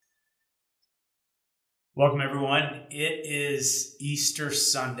Welcome, everyone. It is Easter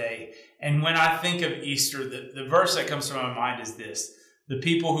Sunday. And when I think of Easter, the verse that comes to my mind is this: the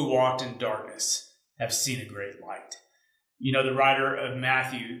people who walked in darkness have seen a great light. You know, the writer of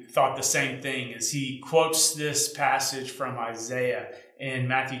Matthew thought the same thing as he quotes this passage from Isaiah in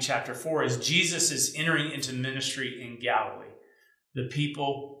Matthew chapter 4 as Jesus is entering into ministry in Galilee. The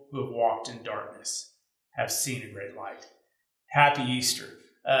people who have walked in darkness have seen a great light. Happy Easter.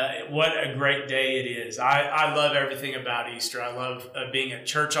 What a great day it is. I love everything about Easter. I love being at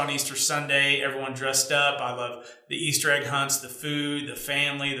church on Easter Sunday, everyone dressed up. I love the Easter egg hunts, the food, the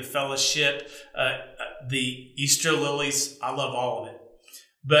family, the fellowship, the Easter lilies. I love all of it.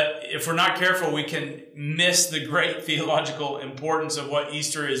 But if we're not careful, we can miss the great theological importance of what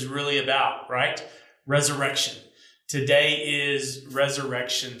Easter is really about, right? Resurrection. Today is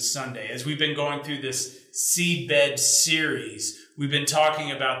Resurrection Sunday. As we've been going through this seedbed series, we've been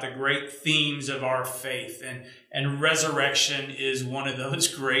talking about the great themes of our faith, and resurrection is one of those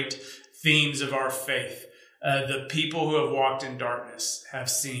great themes of our faith. The people who have walked in darkness have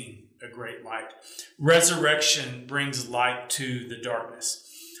seen a great light. Resurrection brings light to the darkness.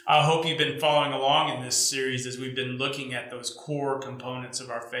 I hope you've been following along in this series as we've been looking at those core components of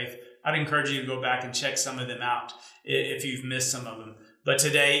our faith. I'd encourage you to go back and check some of them out if you've missed some of them. But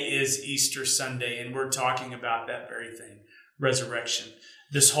today is Easter Sunday, and we're talking about that very thing, resurrection.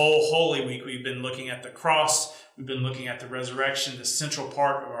 This whole Holy Week, we've been looking at the cross. We've been looking at the resurrection, the central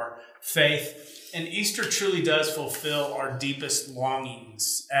part of our faith. And Easter truly does fulfill our deepest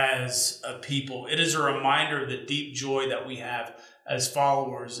longings as a people. It is a reminder of the deep joy that we have as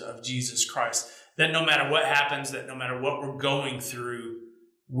followers of Jesus Christ, that no matter what happens, that no matter what we're going through,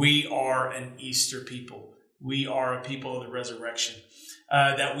 we are an Easter people. We are a people of the resurrection.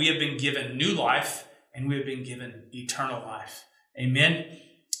 That we have been given new life and we have been given eternal life. Amen?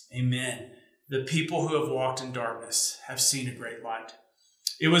 Amen. The people who have walked in darkness have seen a great light.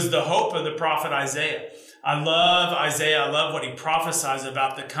 It was the hope of the prophet Isaiah. I love Isaiah. I love what he prophesies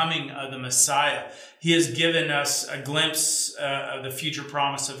about the coming of the Messiah. He has given us a glimpse of the future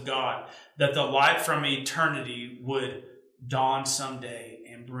promise of God, that the light from eternity would dawn someday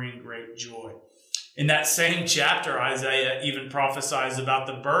and bring great joy. In that same chapter, Isaiah even prophesies about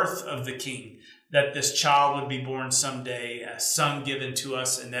the birth of the King, that this child would be born someday, a son given to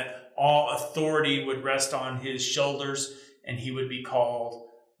us, and that all authority would rest on his shoulders, and he would be called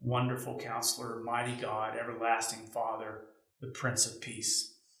Wonderful Counselor, Mighty God, Everlasting Father, the Prince of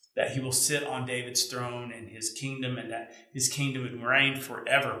Peace. That he will sit on David's throne in his kingdom, and that his kingdom would reign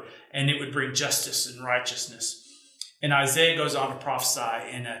forever, and it would bring justice and righteousness. And Isaiah goes on to prophesy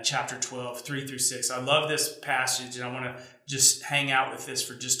in chapter 12, 3-6. I love this passage, and I want to just hang out with this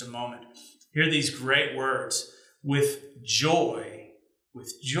for just a moment. Hear these great words. With joy,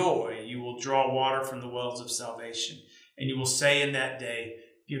 you will draw water from the wells of salvation. And you will say in that day,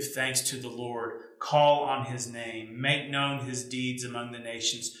 give thanks to the Lord. Call on his name. Make known his deeds among the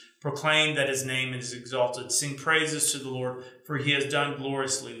nations. Proclaim that his name is exalted. Sing praises to the Lord, for he has done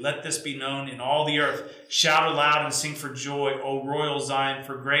gloriously. Let this be known in all the earth. Shout aloud and sing for joy, O royal Zion,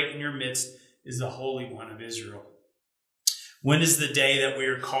 for great in your midst is the Holy One of Israel. When is the day that we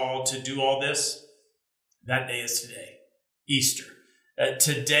are called to do all this? That day is today, Easter.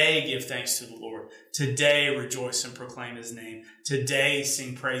 Today, give thanks to the Lord. Today, rejoice and proclaim his name. Today,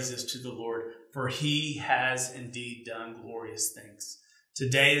 sing praises to the Lord, for he has indeed done glorious things.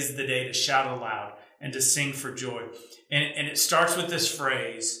 Today is the day to shout aloud and to sing for joy. And it starts with this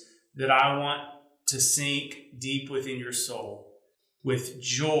phrase that I want to sink deep within your soul. With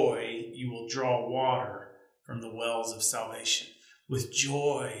joy, you will draw water from the wells of salvation. With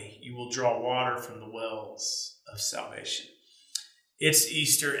joy, you will draw water from the wells of salvation. It's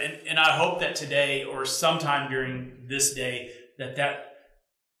Easter, and I hope that today or sometime during this day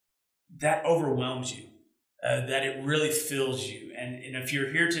that overwhelms you, that it really fills you. And if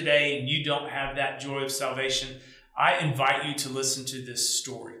you're here today and you don't have that joy of salvation, I invite you to listen to this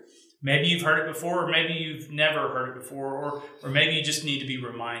story. Maybe you've heard it before, or maybe you've never heard it before, or maybe you just need to be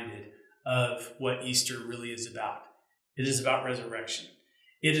reminded of what Easter really is about. It is about resurrection.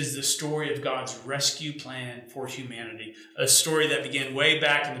 It is the story of God's rescue plan for humanity, a story that began way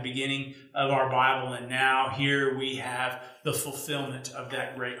back in the beginning of our Bible, and now here we have the fulfillment of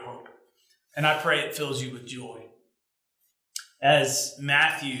that great hope. And I pray it fills you with joy. As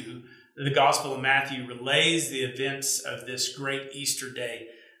Matthew, the Gospel of Matthew, relays the events of this great Easter day,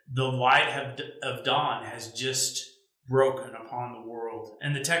 the light of dawn has just broken upon the world.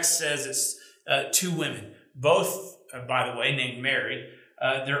 And the text says it's two women, both, by the way, named Mary.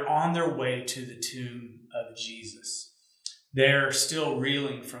 They're on their way to the tomb of Jesus. They're still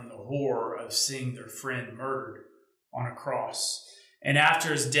reeling from the horror of seeing their friend murdered on a cross. And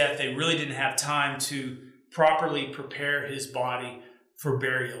after his death, they really didn't have time to properly prepare his body for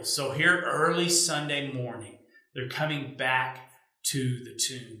burial. So here early Sunday morning, they're coming back to the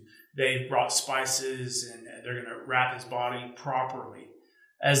tomb. They brought spices and they're going to wrap his body properly.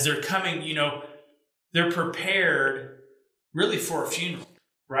 As they're coming, they're prepared really for a funeral,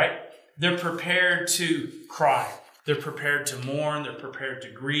 right? They're prepared to cry. They're prepared to mourn. They're prepared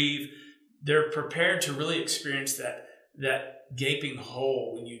to grieve. They're prepared to really experience that gaping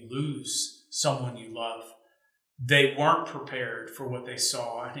hole when you lose someone you love. They weren't prepared for what they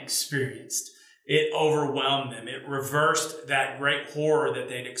saw and experienced. It overwhelmed them. It reversed that great horror that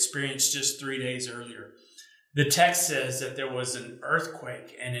they'd experienced just 3 days earlier. The text says that there was an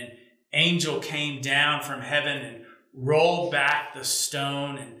earthquake and an angel came down from heaven and rolled back the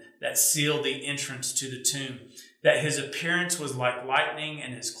stone and that sealed the entrance to the tomb. That his appearance was like lightning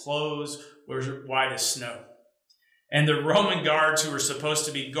and his clothes were white as snow. And the Roman guards who were supposed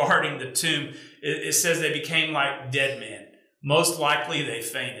to be guarding the tomb, it says they became like dead men. Most likely they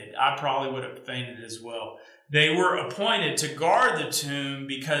fainted. I probably would have fainted as well. They were appointed to guard the tomb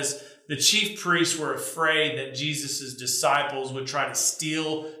because the chief priests were afraid that Jesus' disciples would try to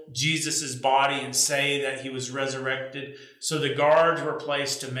steal Jesus' body and say that he was resurrected. So the guards were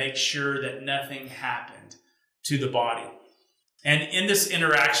placed to make sure that nothing happened to the body. And in this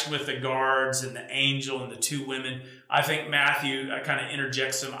interaction with the guards and the angel and the two women, I think Matthew kind of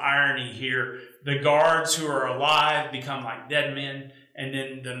interjects some irony here. The guards who are alive become like dead men, and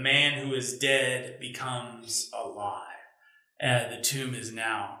then the man who is dead becomes alive. The tomb is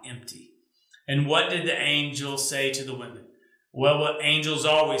now empty. And what did the angel say to the women? Well, what angels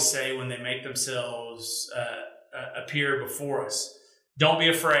always say when they make themselves appear before us. Don't be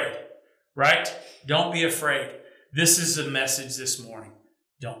afraid, right? Don't be afraid. This is the message this morning.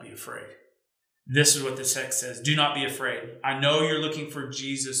 Don't be afraid. This is what the text says. Do not be afraid. I know you're looking for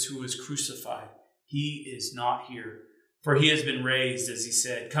Jesus who was crucified. He is not here, for he has been raised, as he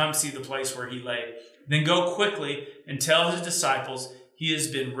said. Come see the place where he lay. Then go quickly and tell his disciples he has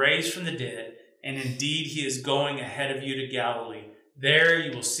been raised from the dead, and indeed he is going ahead of you to Galilee. There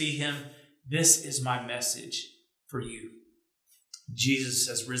you will see him. This is my message for you. Jesus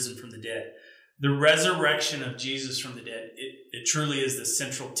has risen from the dead. The resurrection of Jesus from the dead, it truly is the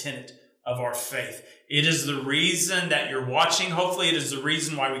central tenet of our faith. It is the reason that you're watching. Hopefully it is the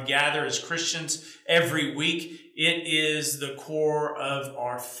reason why we gather as Christians every week. It is the core of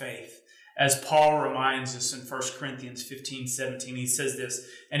our faith. As Paul reminds us in 1 Corinthians 15:17, he says this,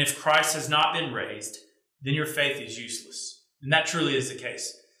 and if Christ has not been raised, then your faith is useless. And that truly is the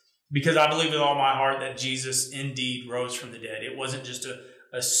case. Because I believe with all my heart that Jesus indeed rose from the dead. It wasn't just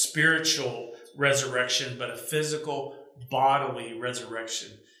a spiritual resurrection, but a physical, bodily resurrection.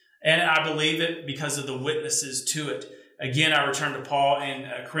 And I believe it because of the witnesses to it. Again, I return to Paul in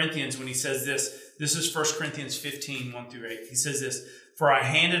Corinthians when he says this. This is 1 Corinthians 15:1-8. He says this, for I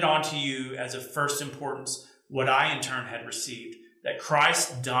handed on to you as of first importance what I in turn had received, that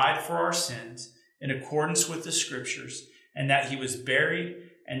Christ died for our sins in accordance with the Scriptures, and that he was buried,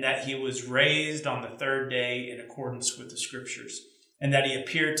 and that he was raised on the third day in accordance with the Scriptures, and that he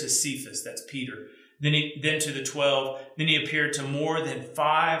appeared to Cephas, that's Peter, then to the 12, then he appeared to more than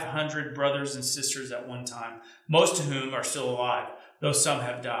 500 brothers and sisters at one time, most of whom are still alive, though some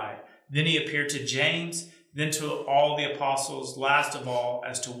have died. Then he appeared to James, then to all the apostles. Last of all,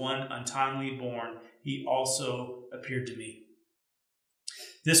 as to one untimely born, he also appeared to me.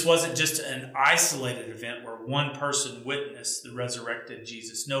 This wasn't just an isolated event where one person witnessed the resurrected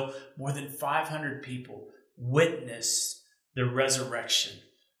Jesus. No, more than 500 people witnessed the resurrection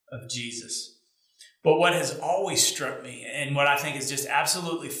of Jesus. But what has always struck me, and what I think is just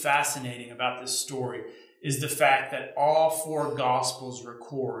absolutely fascinating about this story, is the fact that all four Gospels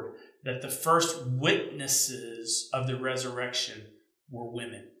record that the first witnesses of the resurrection were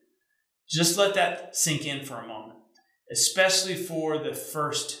women. Just let that sink in for a moment, especially for the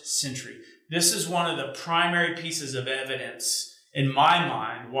first century. This is one of the primary pieces of evidence in my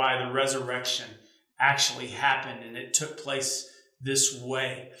mind why the resurrection actually happened and it took place this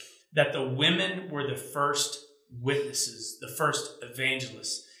way. That the women were the first witnesses, the first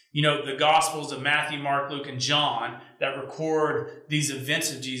evangelists. You know, the Gospels of Matthew, Mark, Luke, and John that record these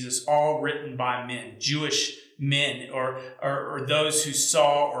events of Jesus, all written by men, Jewish men, or those who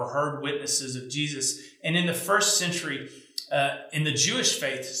saw or heard witnesses of Jesus. And in the first century, in the Jewish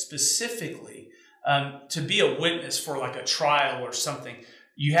faith specifically, to be a witness for like a trial or something,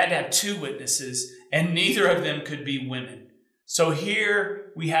 you had to have two witnesses, and neither of them could be women. So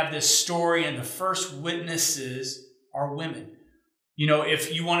here we have this story, and the first witnesses are women. You know,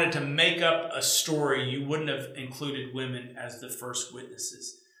 if you wanted to make up a story, you wouldn't have included women as the first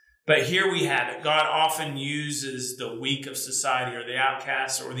witnesses. But here we have it. God often uses the weak of society or the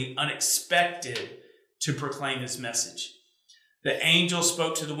outcasts or the unexpected to proclaim his message. The angel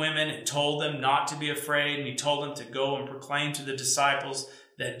spoke to the women and told them not to be afraid, and he told them to go and proclaim to the disciples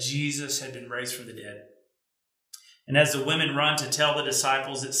that Jesus had been raised from the dead. And as the women run to tell the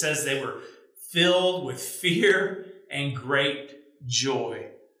disciples, it says they were filled with fear and great joy.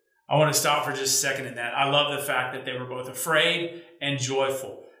 I want to stop for just a second in that. I love the fact that they were both afraid and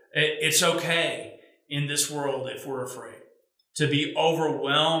joyful. It's okay in this world, if we're afraid, to be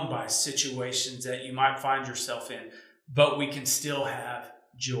overwhelmed by situations that you might find yourself in, but we can still have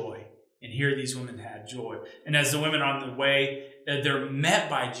joy. And here these women had joy. And as the women are on the way, they're met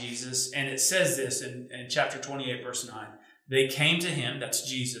by Jesus. And it says this in chapter 28, verse 9. They came to him, that's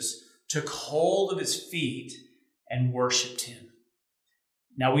Jesus, took hold of his feet and worshiped him.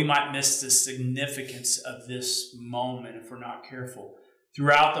 Now, we might miss the significance of this moment if we're not careful.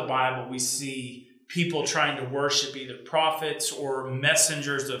 Throughout the Bible, we see people trying to worship either prophets or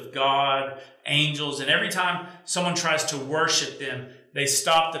messengers of God, angels. And every time someone tries to worship them, they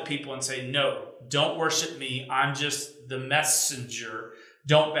stop the people and say, no, don't worship me. I'm just the messenger.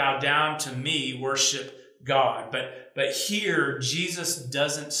 Don't bow down to me. Worship God. But here, Jesus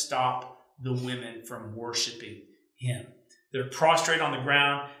doesn't stop the women from worshiping him. They're prostrate on the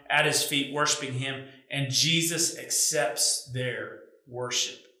ground at his feet, worshiping him, and Jesus accepts their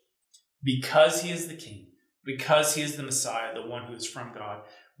worship. Because he is the King, because he is the Messiah, the one who is from God.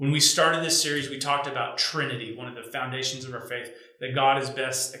 When we started this series, we talked about Trinity, one of the foundations of our faith, that God is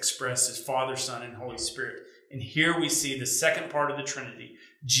best expressed as Father, Son, and Holy Spirit. And here we see the second part of the Trinity,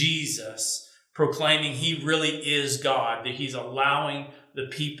 Jesus proclaiming he really is God, that he's allowing the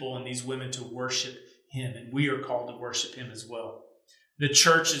people and these women to worship him, and we are called to worship him as well. The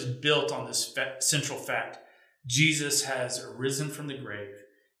church is built on this central fact. Jesus has arisen from the grave,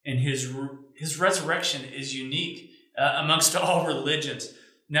 and his resurrection is unique amongst all religions.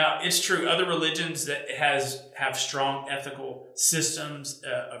 Now, it's true, other religions that have strong ethical systems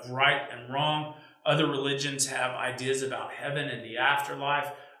of right and wrong. Other religions have ideas about heaven and the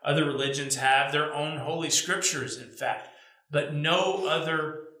afterlife. Other religions have their own holy scriptures, in fact. But no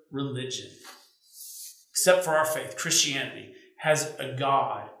other religion, except for our faith, Christianity, has a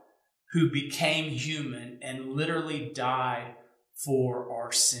God who became human and literally died for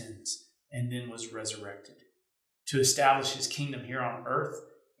our sins and then was resurrected to establish his kingdom here on earth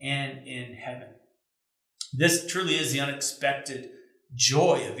and in heaven. This truly is the unexpected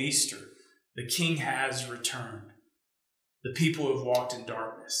joy of Easter. The King has returned. The people who have walked in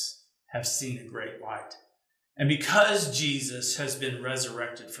darkness have seen a great light. And because Jesus has been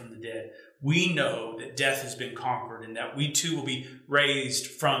resurrected from the dead, we know that death has been conquered and that we too will be raised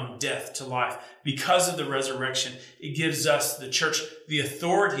from death to life. Because of the resurrection, it gives us, the church, the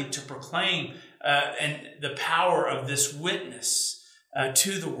authority to proclaim and the power of this witness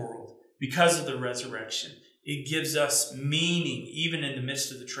to the world. Because of the resurrection, it gives us meaning even in the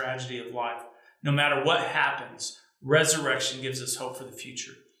midst of the tragedy of life. No matter what happens, resurrection gives us hope for the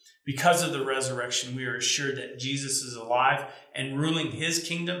future. Because of the resurrection, we are assured that Jesus is alive and ruling his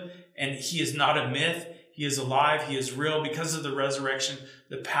kingdom, and he is not a myth. He is alive. He is real. Because of the resurrection,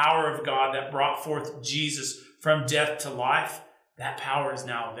 the power of God that brought forth Jesus from death to life, that power is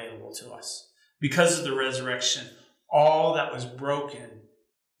now available to us. Because of the resurrection, all that was broken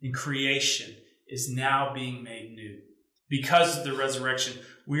in creation is now being made new. Because of the resurrection,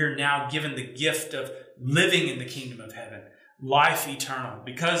 we are now given the gift of living in the kingdom of heaven, life eternal,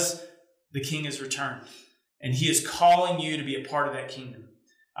 because the King has returned and he is calling you to be a part of that kingdom.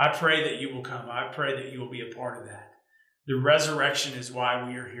 I pray that you will come. I pray that you will be a part of that. The resurrection is why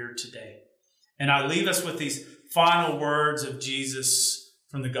we are here today. And I leave us with these final words of Jesus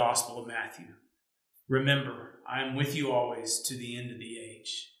from the Gospel of Matthew. Remember, I am with you always to the end of the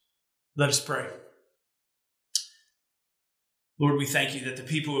age. Let us pray. Lord, we thank you that the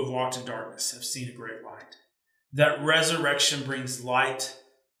people who have walked in darkness have seen a great light. That resurrection brings light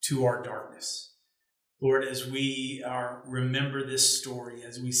to our darkness. Lord, as we remember this story,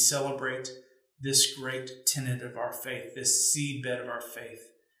 as we celebrate this great tenet of our faith, this seedbed of our faith,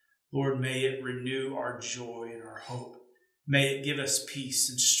 Lord, may it renew our joy and our hope. May it give us peace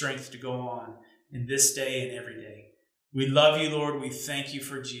and strength to go on in this day and every day. We love you, Lord. We thank you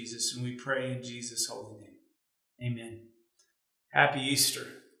for Jesus, and we pray in Jesus' holy name. Amen. Happy Easter.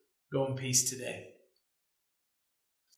 Go in peace today.